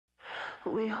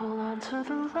We hold on to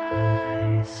the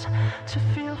lies to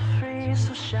feel free,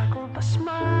 so shackled by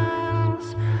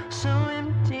smiles, so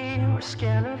empty. We're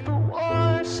scared of the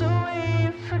war, so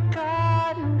we've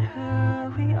forgotten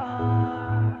who we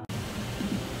are.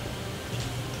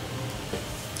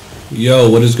 Yo,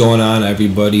 what is going on,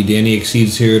 everybody?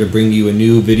 DannyeXceeds here to bring you a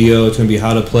new video. It's going to be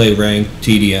how to play ranked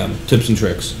TDM, tips and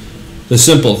tricks, the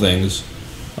simple things.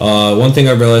 One thing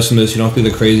I've realized from this, you don't have to be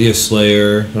the craziest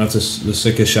slayer, you don't have to the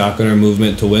sickest shotgunner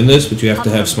movement to win this, but you have to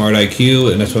have smart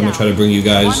IQ, and that's why I'm going to try to bring you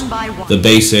guys the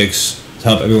basics to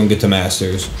help everyone get to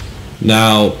masters.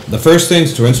 Now, the first thing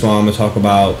to rinse spawn, I'm going to talk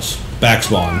about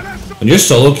backspawn. When you're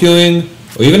solo queuing,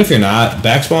 or even if you're not,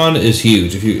 backspawn is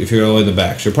huge. If you're all in the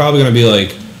back, so you're probably going to be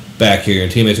like back here, your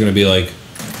teammates are going to be like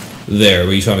there,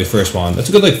 where you saw me first spawn. That's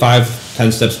a good like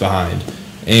 5-10 steps behind,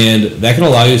 and that can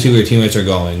allow you to see where your teammates are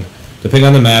going. Depending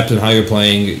on the map and how you're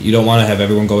playing, you don't want to have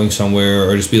everyone going somewhere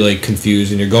or just be like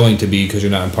confused, and you're going to be because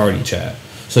you're not in party chat.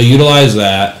 So utilize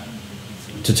that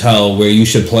to tell where you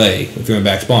should play if you're in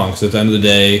back spawn, because at the end of the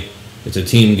day, it's a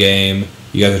team game.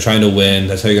 You guys are trying to win.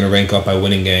 That's how you're going to rank up, by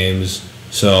winning games.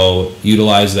 So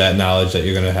utilize that knowledge that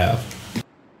you're going to have.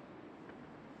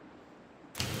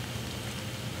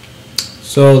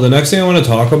 So the next thing I want to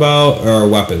talk about are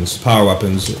weapons, power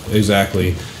weapons,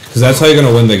 exactly. Because that's how you're going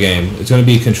to win the game. It's going to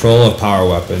be control of power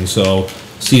weapons. So,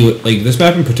 see, like this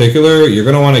map in particular, you're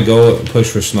going to want to go push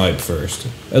for snipe first.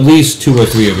 At least 2 or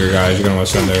 3 of your guys you're going to want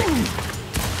to send there.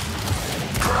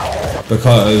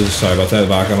 Because, sorry about that,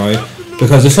 Bakamai.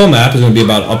 Because this whole map is going to be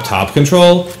about up top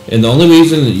control, and the only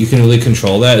reason that you can really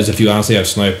control that is if you honestly have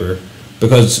sniper.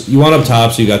 Because you want up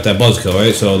top, so you got that buzzkill,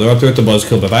 right? So they're up there with the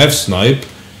buzzkill, but if I have snipe,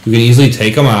 you can easily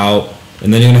take them out.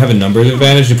 And then you're going to have a numbers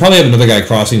advantage. You probably have another guy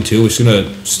crossing too, which is going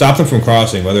to stop them from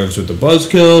crossing, whether it's with the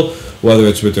buzzkill, whether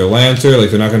it's with their lancer.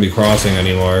 Like, they're not going to be crossing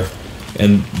anymore.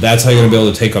 And that's how you're going to be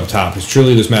able to take up top. Because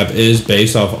truly this map is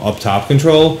based off up top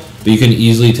control, but you can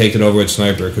easily take it over with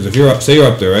sniper. Because if you're up, say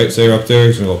you're up there, right? Say you're up there,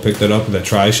 he's going to go pick that up with that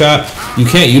try shot. You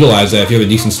can't utilize that if you have a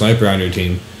decent sniper on your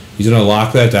team. He's going to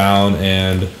lock that down,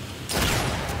 and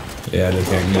yeah, they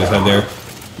can't get his head there.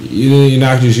 You're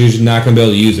not going to be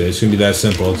able to use it. It's going to be that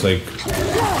simple. It's like,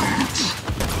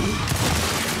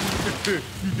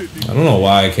 I don't know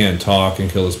why I can't talk and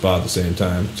kill this bot at the same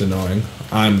time. It's annoying.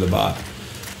 I'm the bot.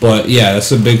 But yeah, that's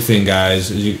the big thing, guys.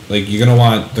 Is you're going to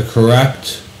want the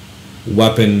correct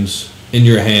weapons in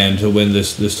your hand to win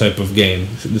this type of game,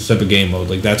 this type of game mode.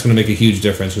 Like, that's going to make a huge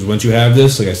difference, because once you have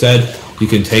this, like I said, you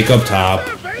can take up top.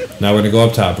 Now we're going to go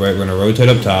up top, right? We're going to rotate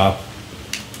up top.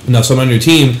 Now someone on your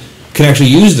team can actually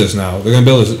use this now. They're going to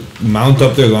be able to mount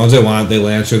up there as long as they want. They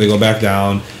lancer, they go back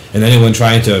down. And anyone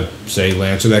trying to, say,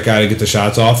 lancer that guy to get the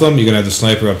shots off them, you're going to have the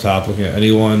sniper up top looking at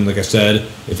anyone. Like I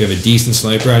said, if you have a decent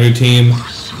sniper on your team,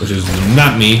 which is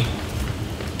not me,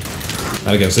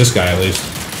 not against this guy at least,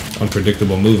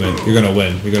 unpredictable movement, you're going to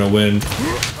win. You're going to win.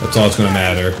 That's all that's going to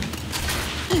matter.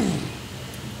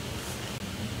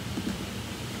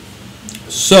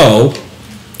 So,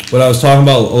 what I was talking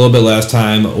about a little bit last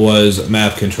time was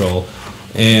map control,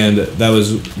 and that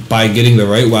was by getting the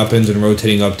right weapons and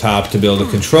rotating up top to be able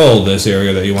to control this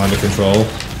area that you want to control.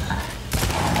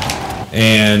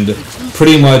 And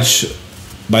pretty much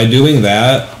by doing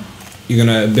that, you're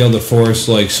going to be able to force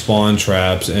like spawn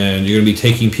traps, and you're going to be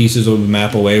taking pieces of the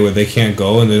map away where they can't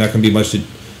go, and they're not going to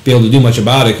be able to do much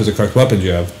about it because of the correct weapons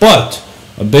you have. But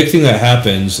a big thing that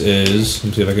happens is,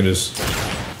 let me see if I can just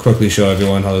quickly show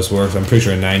everyone how this works. I'm pretty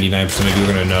sure 99% of you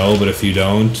are going to know, but if you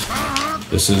don't,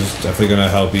 this is definitely going to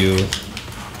help you.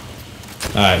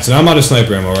 Alright, so now I'm out of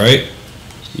sniper ammo, right?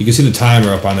 You can see the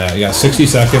timer up on that. You got 60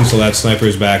 seconds till that sniper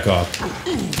is back up.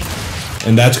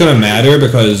 And that's going to matter,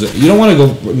 because you don't want to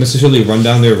go necessarily run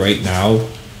down there right now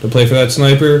to play for that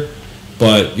sniper,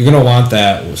 but you're going to want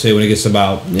that, say, when it gets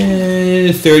about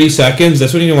 30 seconds.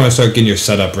 That's when you want to start getting your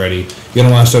setup ready. You're going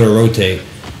to want to start to rotate.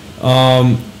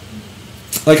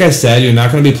 Like I said, you're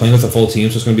not going to be playing with a full team,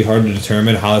 so it's going to be hard to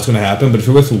determine how that's going to happen. But if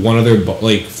you're with one other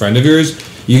like friend of yours,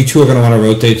 you two are going to want to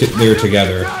rotate there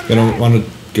together. You're going to want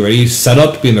to get ready, set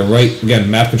up, be in the right, again,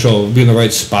 map control, be in the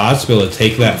right spots, be able to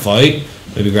take that fight.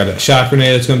 Maybe grab that shot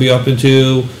grenade that's going to be up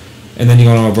into, and then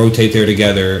you're going to rotate there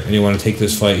together, and you want to take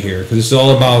this fight here. Because it's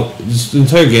all about, this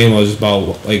entire game was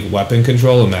about like weapon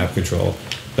control and map control.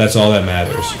 That's all that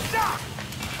matters.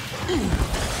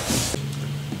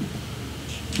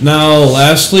 Now,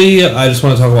 lastly, I just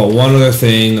want to talk about one other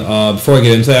thing before I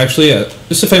get into it. Actually,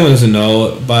 just if anyone doesn't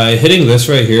know, by hitting this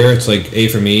right here, it's like A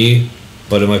for me,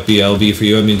 but it might be LB for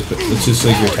you. I mean, it's just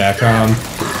like your TACOM.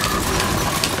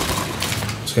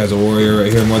 This guy's a warrior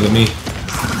right here more than me.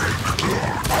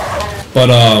 But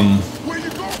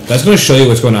that's going to show you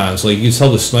what's going on. So like you can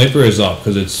tell the sniper is up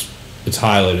because it's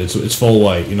highlighted, it's full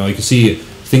white. You know, you can see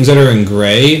things that are in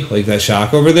gray, like that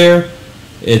shock over there,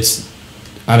 it's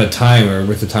on a timer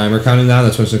with the timer counting down.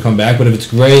 That's when it's going to come back. But if it's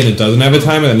gray and it doesn't have a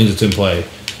timer, that means it's in play.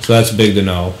 So that's big to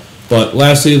know. But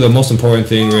lastly, the most important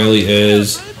thing really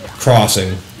is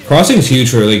crossing. Crossing is huge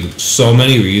for like so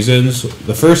many reasons.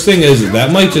 The first thing is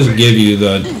that might just give you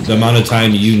the amount of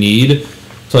time you need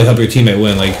to like help your teammate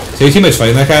win. Like say your teammate's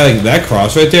fighting that guy, like that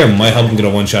cross right there might help him get a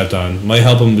one shot done. Might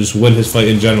help him just win his fight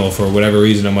in general for whatever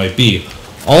reason it might be.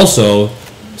 Also,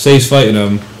 say he's fighting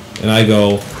him and I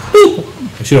go,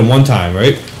 boop, I shoot him one time,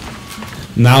 right?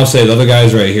 Now say the other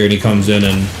guy's right here and he comes in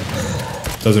and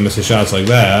doesn't miss his shots like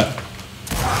that,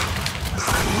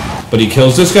 but he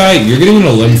kills this guy, you're getting a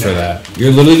limb for that.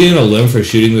 You're literally getting a limb for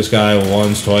shooting this guy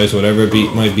once, twice, whatever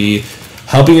it might be,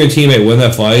 helping your teammate win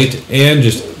that fight, and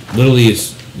just literally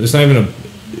it's not even a,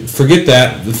 forget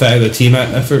that, the fact that team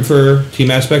effort for team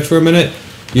aspect for a minute,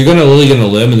 you're gonna literally get a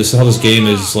limb, and this is how this game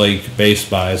is like based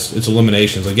by, it's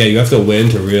eliminations. Like yeah, you have to win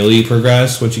to really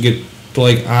progress once you get to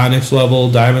like Onyx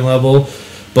level, Diamond level,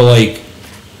 but like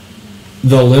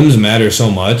the limbs matter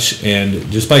so much,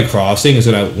 and just by crossing is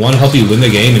gonna, one, help you win the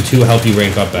game, and two, help you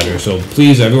rank up better. So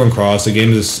please, everyone cross. The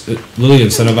game is literally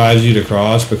incentivizes you to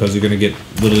cross because you're gonna get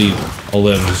literally a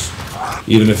limbs,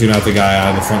 even if you're not the guy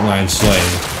on the front line slaying.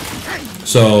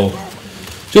 So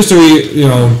just to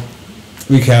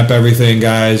recap everything,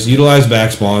 guys, utilize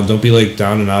back spawn. Don't be like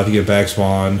down and out to get back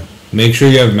spawn. Make sure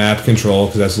you have map control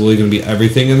because that's literally gonna be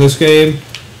everything in this game.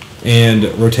 And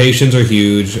rotations are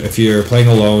huge. If you're playing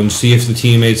alone, see if the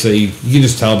teammates that you can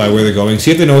just tell by where they're going.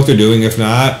 See if they know what they're doing. If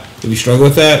not, if you struggle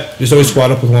with that, just always squad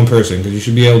up with one person because you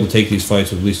should be able to take these fights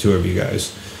with at least two of you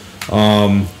guys.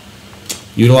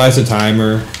 Utilize the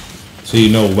timer so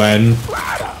you know when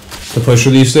to push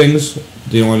for these things.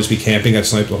 You don't want to just be camping at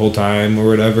snipe the whole time or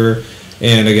whatever.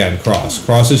 And again, cross.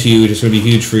 Cross is huge. It's going to be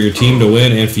huge for your team to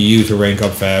win and for you to rank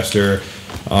up faster.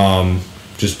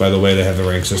 Just by the way they have the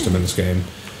rank system in this game.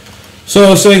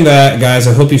 So saying that, guys,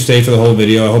 I hope you stayed for the whole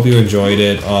video. I hope you enjoyed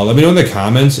it. Let me know in the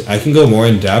comments. I can go more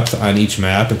in depth on each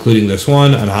map, including this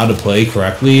one, on how to play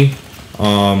correctly.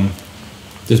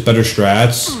 Just better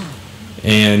strats.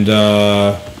 And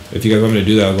if you guys want me to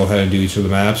do that, I'll go ahead and do each of the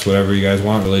maps, whatever you guys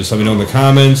want. Really, just let me know in the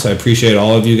comments. I appreciate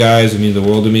all of you guys. It means the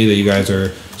world to me that you guys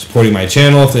are supporting my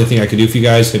channel. If there's anything I could do for you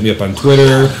guys, hit me up on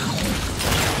Twitter.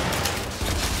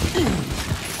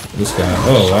 This guy.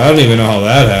 Oh, I don't even know how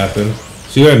that happened.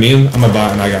 See what I mean? I'm a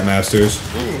bot and I got masters.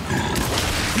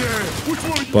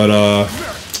 But,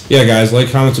 yeah, guys,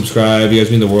 like, comment, subscribe. You guys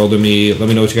mean the world to me. Let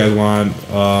me know what you guys want.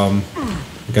 I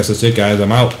guess that's it, guys.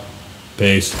 I'm out.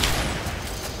 Peace.